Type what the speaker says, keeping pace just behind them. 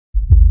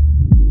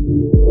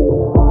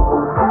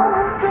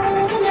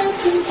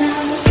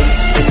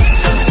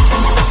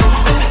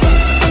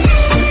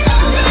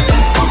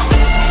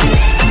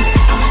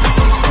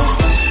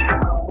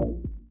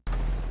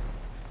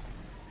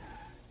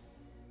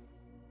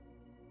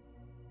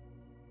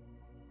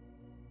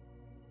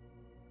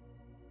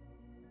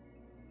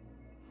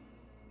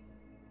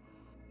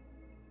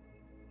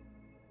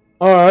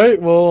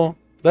Alright, well,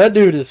 that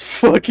dude is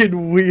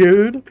fucking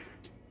weird.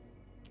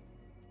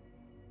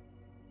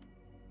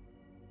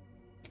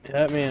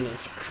 That man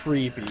is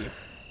creepy.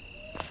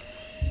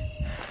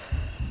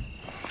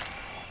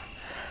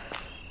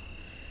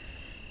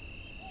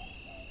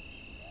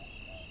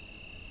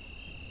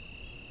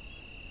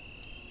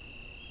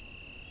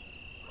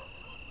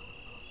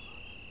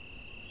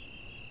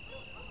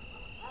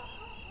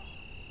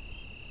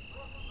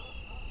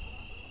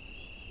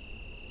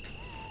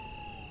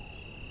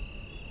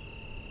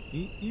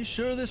 You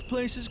sure this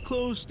place is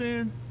closed,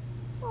 Stan?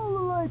 All the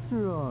lights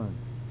are on.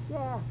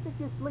 Yeah, they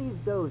just leave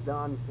those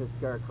on to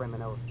scare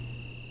criminals.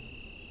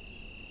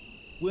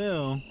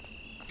 Well,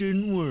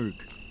 didn't work.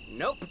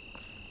 Nope.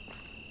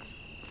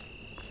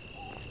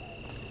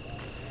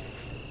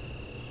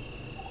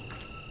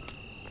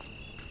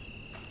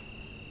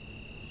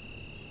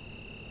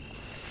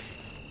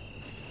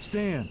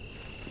 Stan.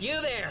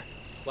 You there!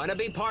 Wanna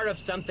be part of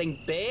something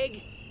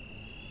big?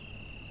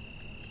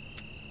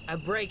 A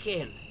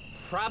break-in.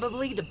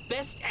 Probably the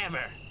best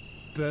ever.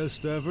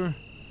 Best ever?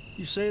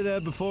 You say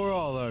that before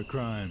all our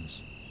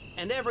crimes.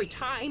 And every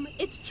time,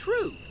 it's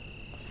true.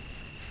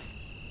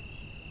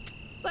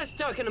 Let's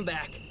token him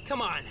back. Come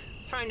on,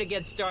 time to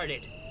get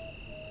started.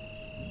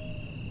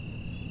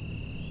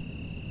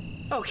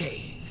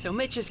 Okay, so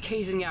Mitch is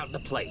casing out the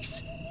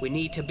place. We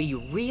need to be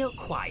real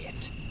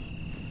quiet.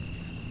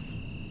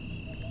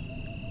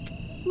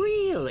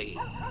 Really?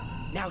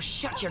 Now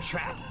shut your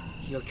trap.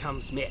 Here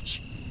comes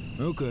Mitch.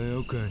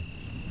 Okay.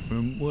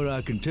 From what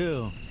I can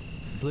tell,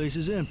 the place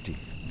is empty.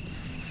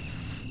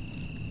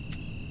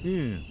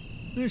 Yeah,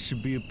 this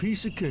should be a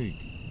piece of cake.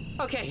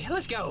 Okay,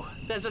 let's go.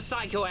 There's a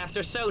psycho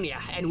after Sonia,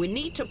 and we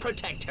need to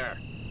protect her.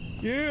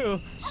 Yeah,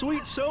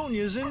 sweet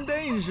Sonia's in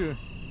danger.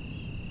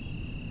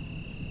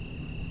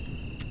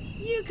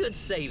 You could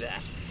say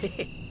that.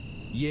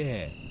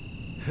 Yeah.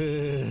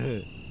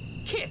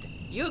 Kid,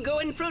 you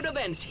going through the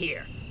vents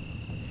here.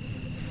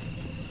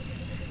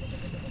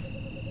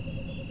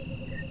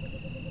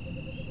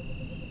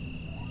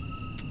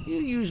 You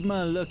used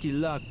my lucky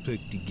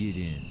lockpick to get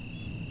in.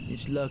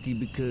 It's lucky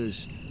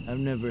because I've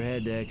never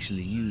had to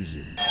actually use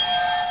it.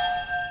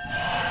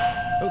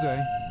 Okay,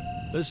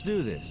 let's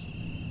do this.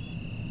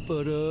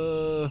 But,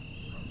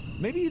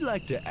 maybe you'd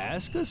like to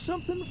ask us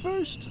something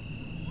first?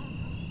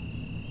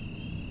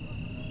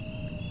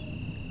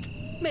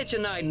 Mitch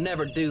and I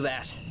never do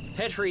that.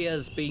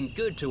 Petria's been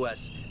good to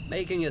us,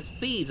 making us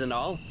thieves and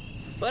all.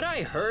 But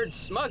I heard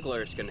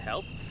smugglers can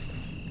help.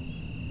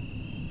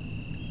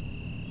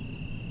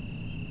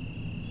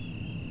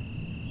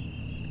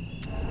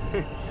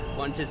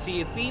 Want to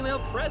see a female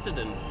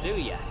president, do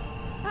ya?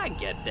 I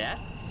get that.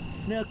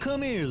 Now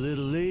come here,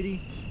 little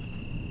lady.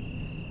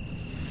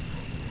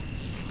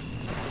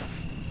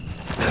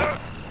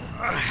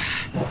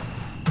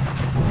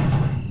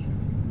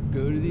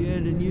 Go to the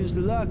end and use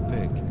the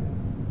lockpick.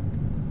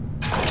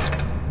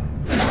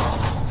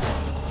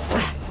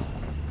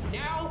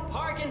 Now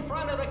park in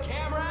front of the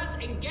cameras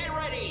and get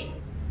ready.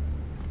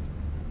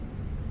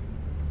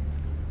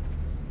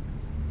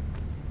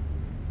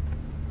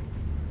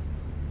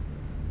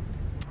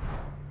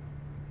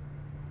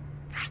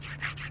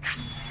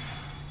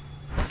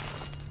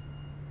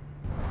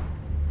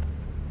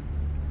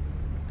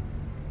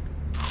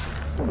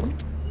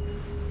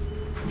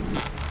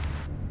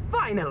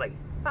 Finally!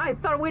 I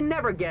thought we'd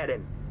never get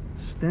him.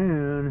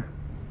 Stan,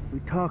 we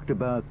talked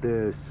about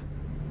this.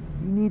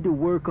 You need to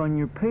work on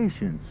your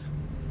patience.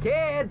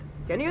 Kid,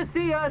 can you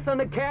see us on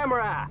the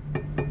camera?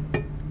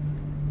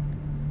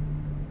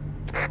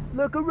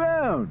 Look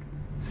around.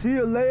 See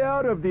a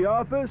layout of the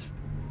office?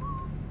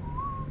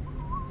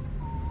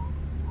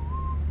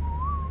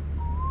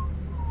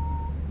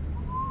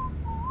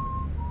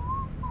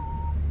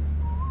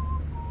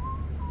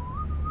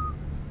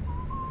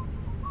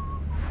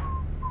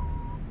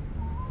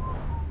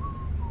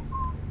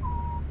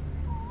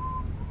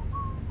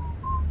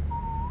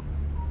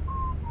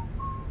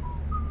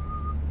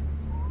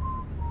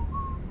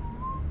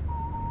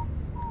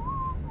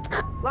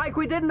 Like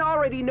we didn't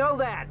already know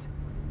that.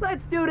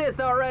 Let's do this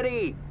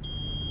already.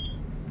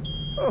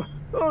 Oh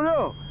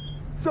no!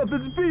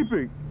 Something's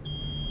beeping!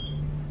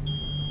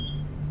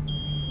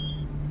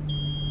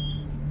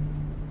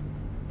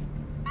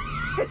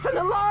 It's an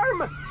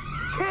alarm!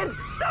 Kid,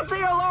 stop the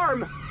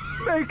alarm!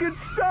 Make it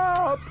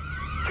stop!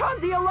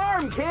 Cut the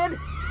alarm, kid!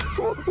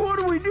 What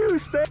do we do,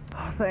 Stan?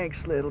 Oh, thanks,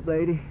 little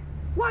lady.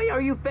 Why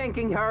are you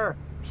thanking her?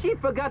 She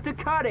forgot to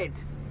cut it.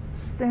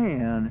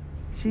 Stan,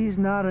 she's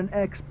not an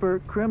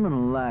expert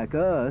criminal like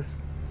us.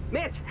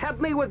 Mitch, help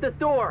me with this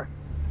door.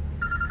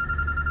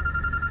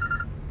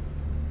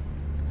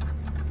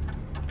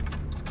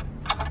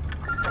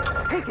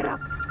 Pick it up,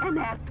 and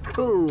that's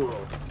cool.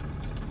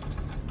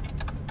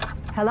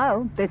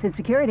 Hello, this is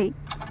security.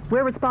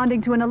 We're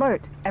responding to an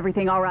alert.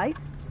 Everything all right?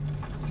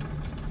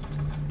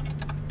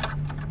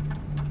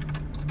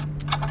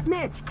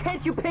 Mitch,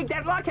 can't you pick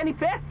that lock any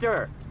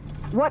faster?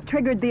 What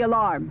triggered the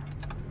alarm?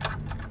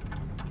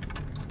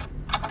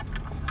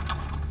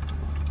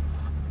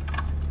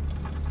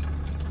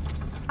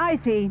 I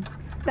see.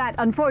 That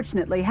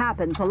unfortunately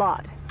happens a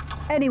lot.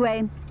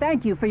 Anyway,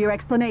 thank you for your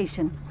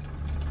explanation.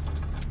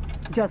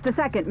 Just a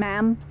second,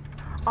 ma'am.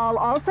 I'll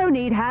also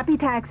need Happy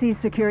Taxi's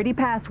security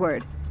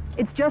password.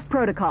 It's just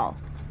protocol.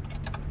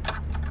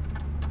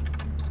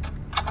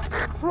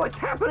 What's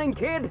happening,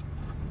 kid?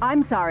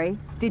 I'm sorry.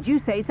 Did you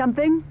say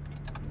something?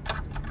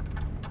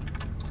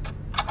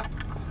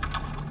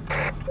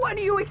 What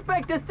do you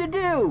expect us to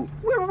do?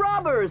 We're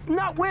robbers,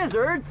 not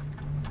wizards.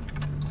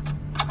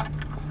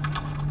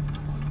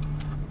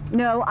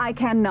 No, I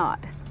cannot.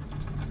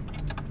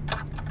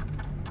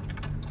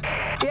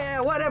 Yeah,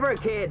 whatever,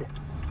 kid.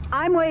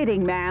 I'm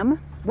waiting, ma'am.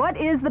 What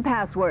is the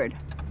password?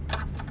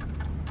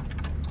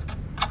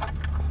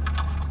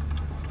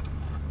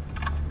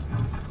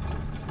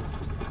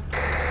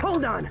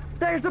 Hold on.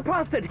 There's a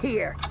post-it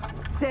here.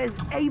 Says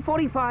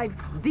A45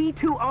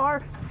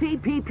 D2R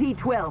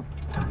CPP12.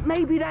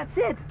 Maybe that's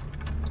it.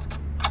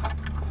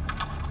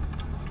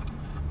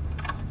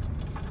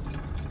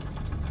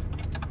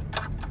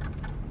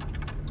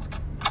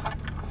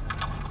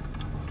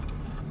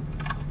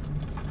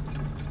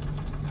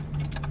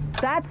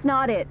 That's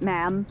not it,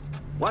 ma'am.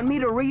 Want me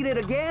to read it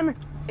again?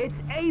 It's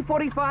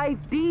A45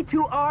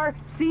 D2R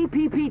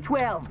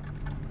CPP12.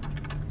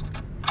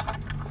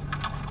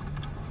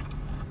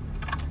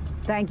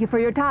 Thank you for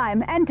your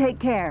time, and take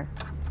care.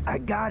 I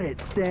got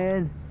it,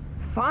 Stan.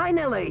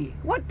 Finally!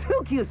 What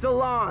took you so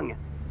long?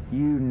 You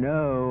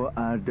know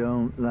I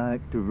don't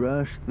like to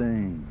rush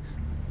things.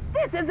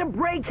 This is a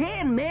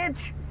break-in,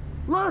 Mitch!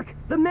 Look,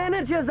 the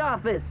manager's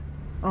office.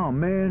 Oh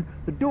man,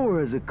 the door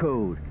has a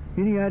code.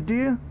 Any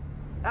idea?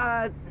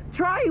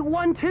 Try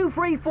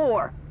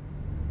 1234.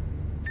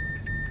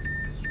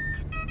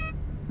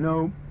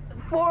 No.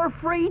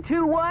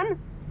 4321?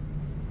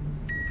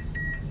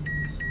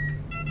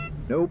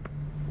 Nope.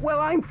 Well,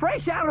 I'm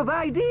fresh out of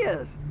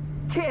ideas.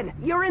 Kid,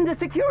 you're in the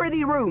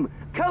security room.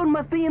 Code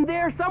must be in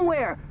there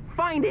somewhere.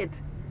 Find it.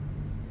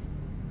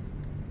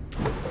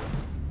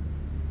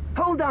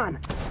 Hold on.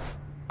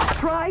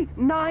 Try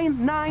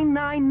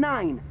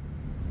 9999.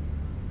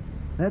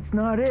 That's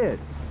not it.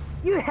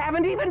 You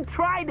haven't even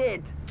tried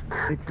it.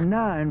 It's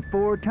 9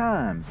 4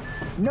 times.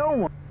 No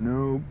one.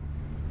 Nope.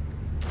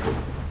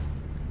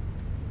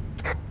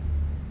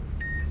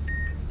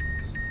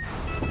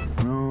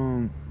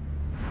 Wrong.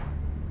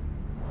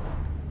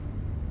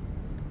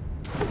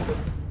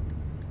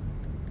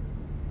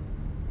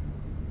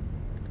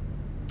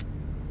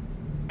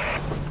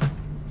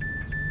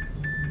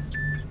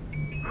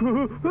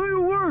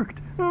 It worked!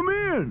 I'm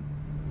in!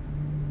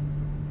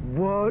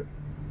 What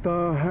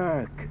the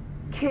heck?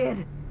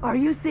 Kid, are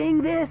you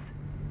seeing this?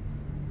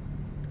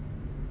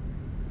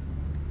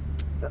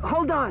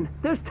 Hold on,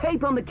 there's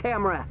tape on the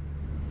camera.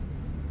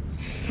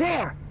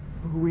 There!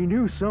 We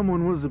knew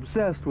someone was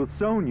obsessed with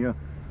Sonia,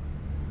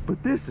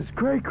 but this is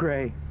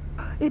cray-cray.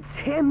 It's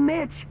him,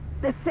 Mitch!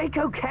 The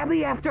Seiko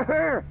cabbie after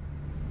her!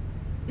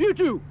 You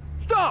two,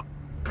 stop!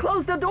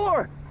 Close the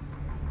door!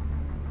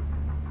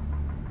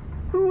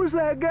 Who was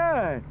that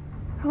guy?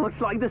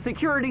 Looks like the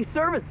security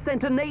service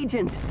sent an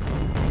agent.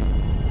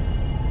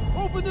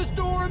 Open this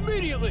door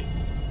immediately!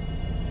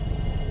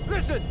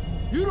 Listen,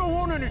 you don't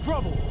want any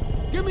trouble.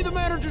 Give me the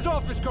manager's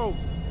office code.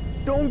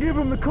 Don't give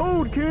him the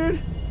code,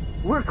 kid!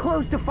 We're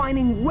close to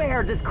finding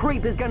where this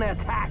creep is gonna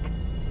attack.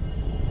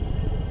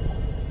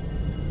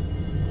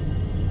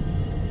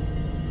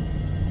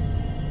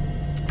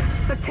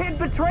 The kid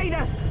betrayed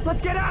us!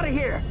 Let's get out of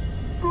here!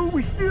 But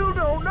we still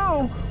don't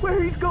know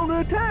where he's gonna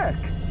attack!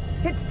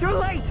 It's too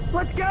late!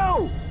 Let's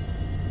go!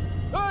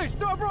 Hey,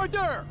 stop right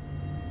there!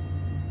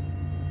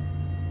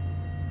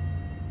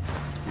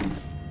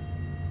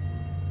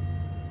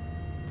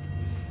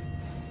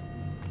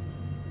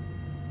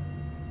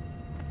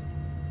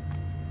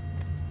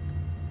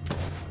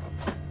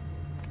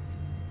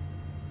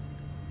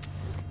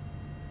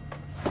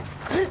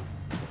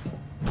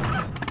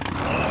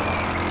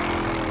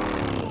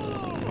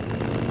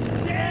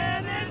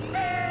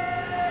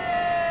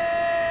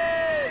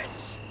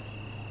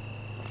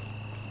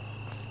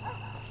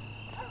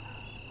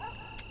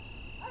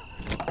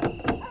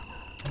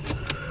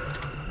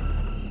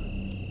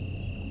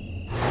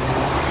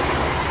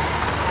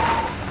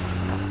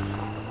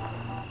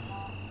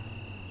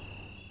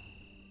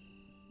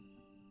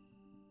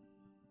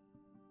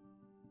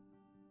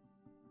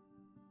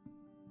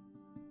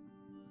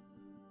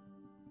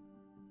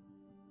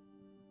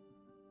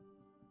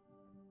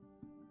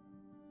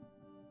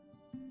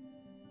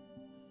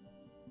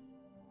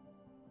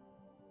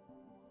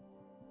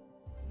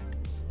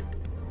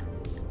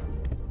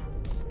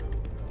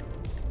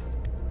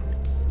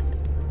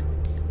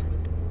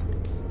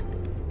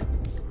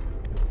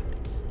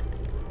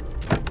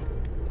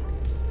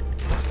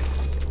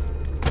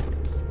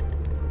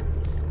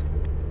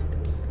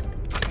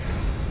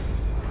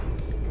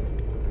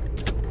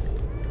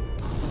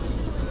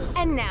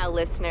 And now,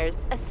 listeners,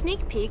 a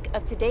sneak peek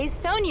of today's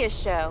Sonia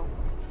show.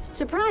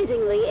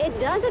 Surprisingly, it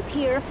does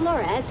appear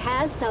Flores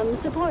has some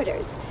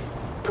supporters,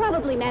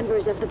 probably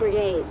members of the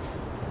brigades.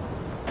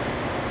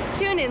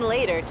 Tune in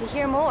later to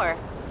hear more.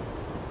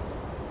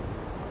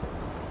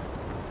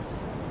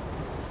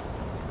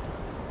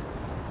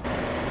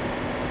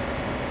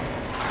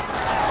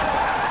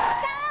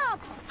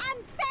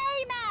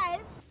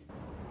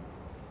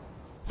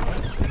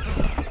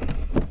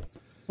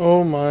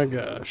 Oh my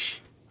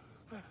gosh.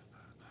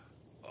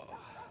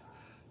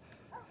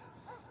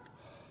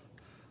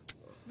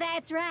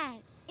 That's right.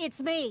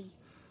 It's me,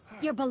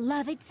 your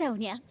beloved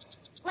Sonia.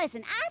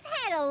 Listen, I've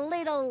had a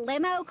little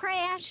limo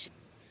crash.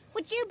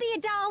 Would you be a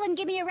doll and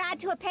give me a ride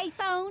to a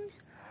payphone?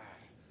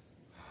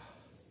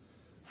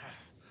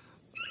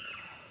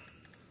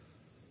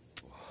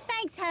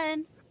 Thanks,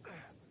 hun.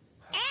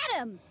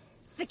 Adam,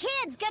 the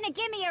kid's gonna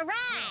give me a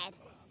ride.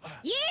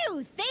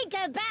 You think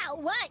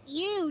about what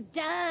you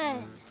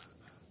done.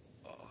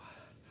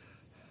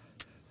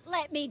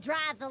 Let me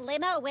drive the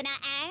limo when I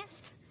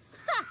asked?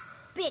 Ha!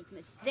 Big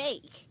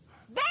mistake.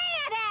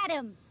 Bad,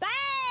 Adam!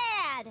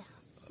 Bad!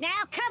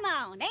 Now, come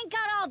on. Ain't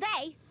got all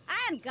day.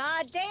 I'm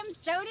goddamn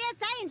Sonia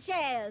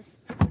Sanchez.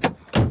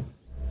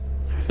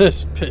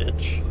 This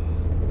bitch.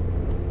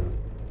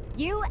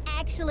 You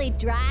actually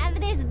drive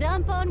this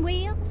dump on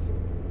wheels?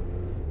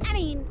 I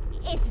mean,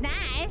 it's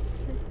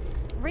nice.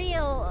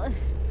 Real...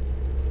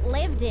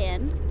 lived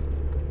in.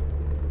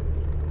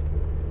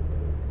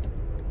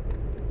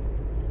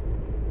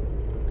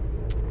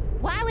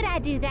 Why would I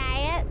do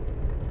that?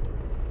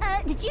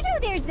 Did you know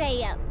there's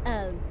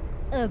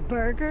a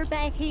burger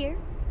back here?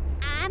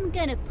 I'm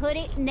gonna put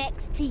it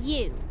next to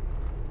you.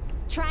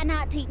 Try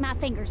not to eat my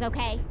fingers,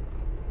 okay?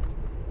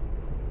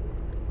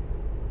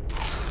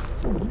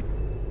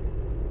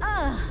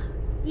 Ugh,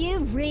 you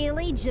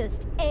really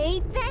just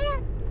ate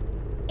that?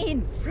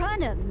 In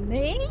front of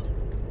me?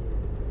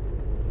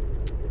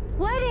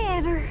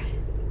 Whatever.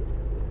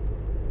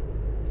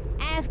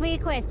 Ask me a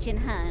question,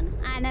 hun.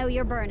 I know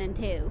you're burning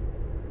too.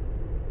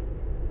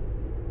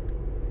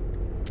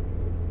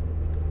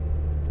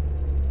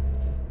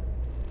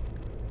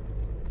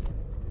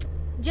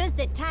 Just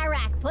that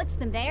Tyrak puts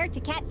them there to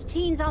catch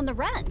teens on the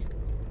run.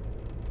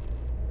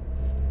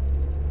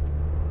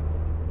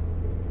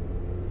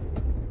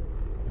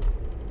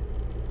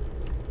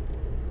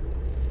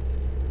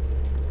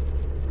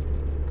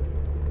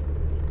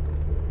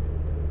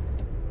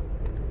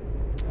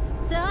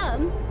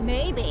 Some,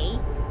 maybe.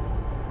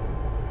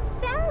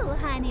 So,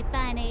 honey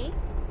bunny,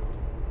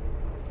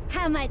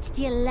 how much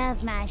do you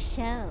love my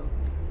show?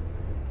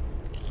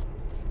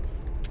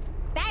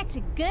 That's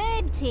a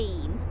good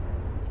teen.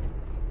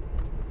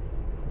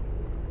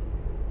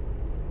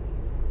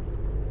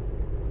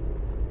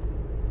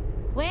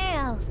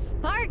 Well,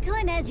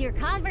 sparkling as your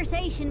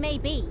conversation may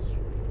be,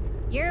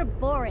 you're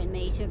boring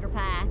me, Sugar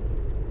Pie.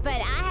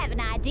 But I have an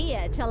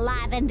idea to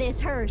liven this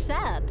hearse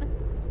up.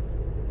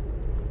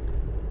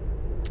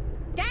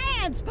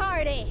 Dance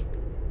party!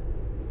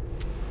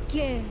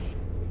 Good.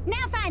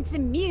 Now find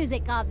some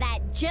music on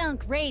that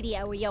junk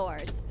radio of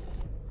yours.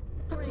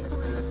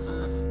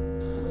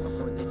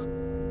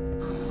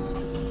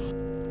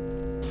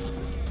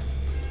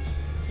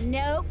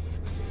 Nope.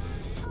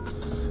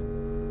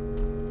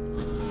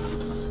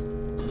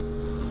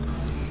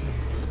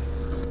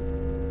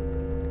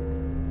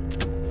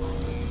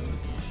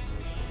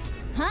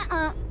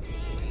 Uh-uh.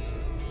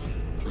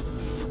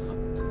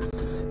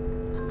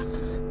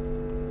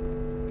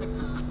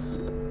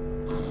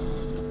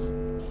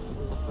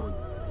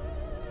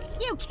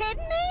 You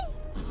kidding me?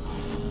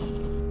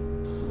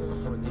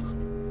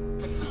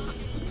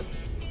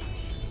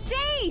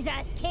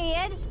 Jesus,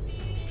 kid!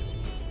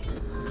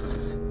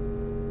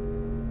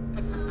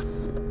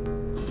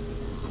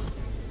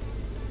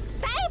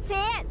 That's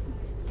it!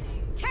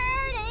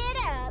 Turn it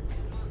up!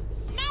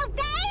 Now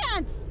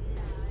dance!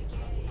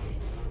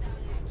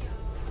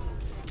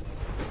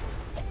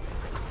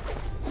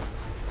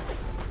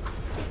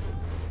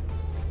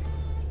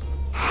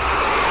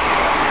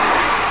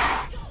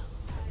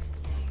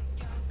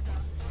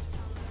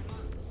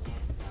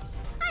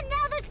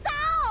 Another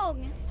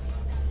song!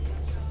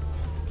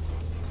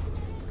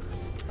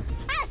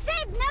 I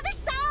said another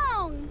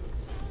song!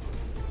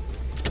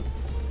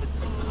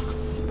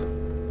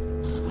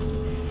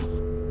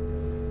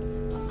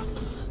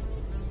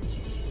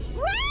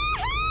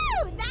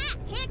 Woohoo! That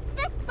hits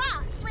the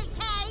spot, sweet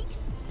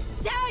cakes!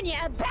 Sonia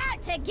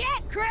about to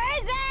get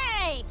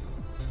crazy!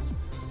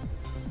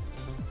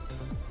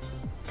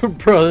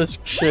 Bro, this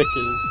chick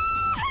is...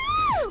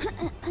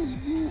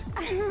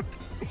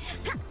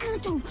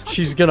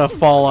 She's gonna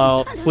fall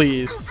out,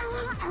 please.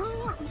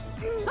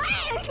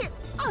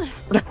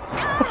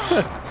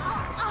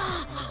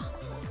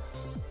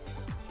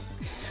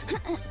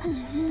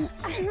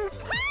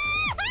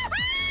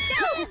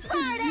 Dance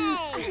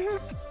party!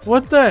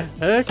 What the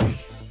heck?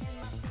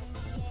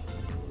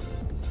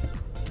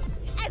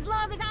 As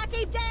long as I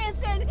keep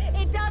dancing,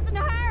 it doesn't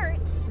hurt.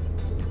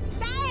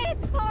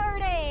 Dance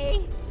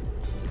party!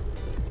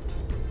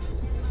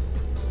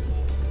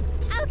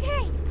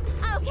 Okay,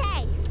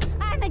 okay.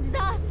 I'm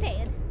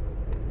exhausted.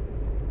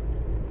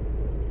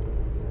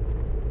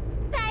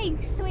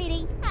 Thanks,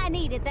 sweetie. I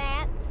needed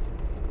that.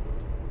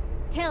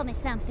 Tell me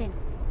something,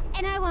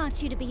 and I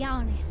want you to be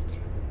honest.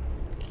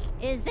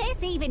 Is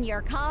this even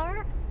your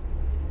car?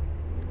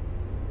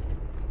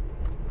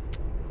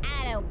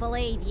 I don't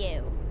believe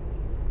you.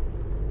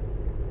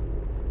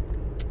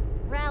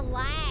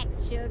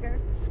 Relax, sugar.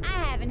 I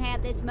haven't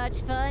had this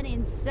much fun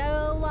in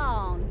so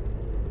long.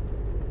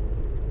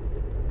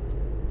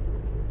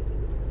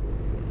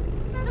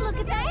 Look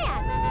at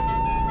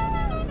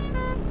that!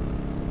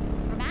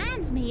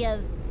 Reminds me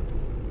of...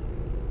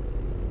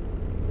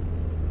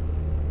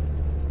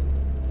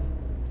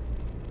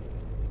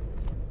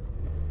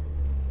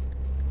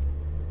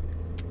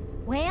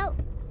 well,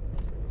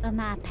 of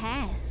my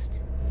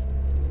past.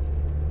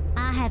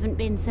 I haven't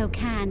been so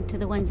kind to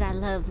the ones I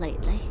love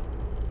lately.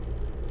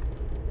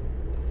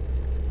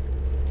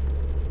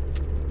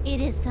 It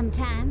is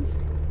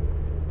sometimes,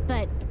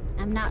 but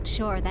I'm not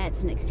sure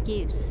that's an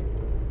excuse.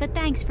 But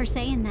thanks for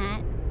saying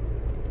that.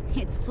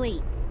 It's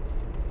sweet.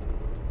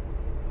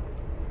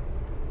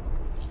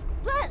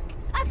 Look!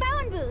 A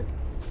phone booth!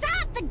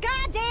 Stop the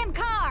goddamn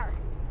car!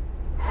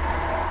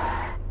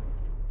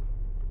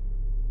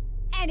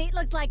 And it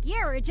looks like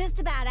you're just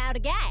about out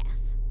of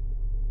gas.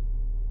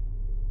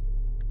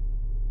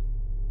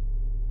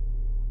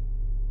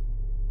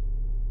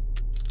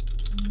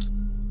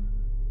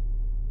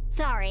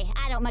 Sorry,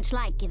 I don't much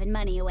like giving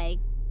money away.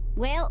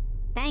 Well,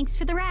 thanks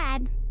for the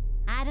ride.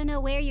 I don't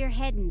know where you're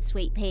heading,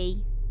 Sweet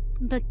Pea,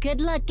 but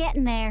good luck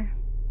getting there.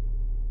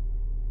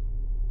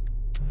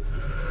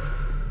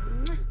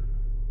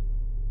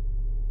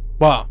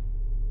 Wow.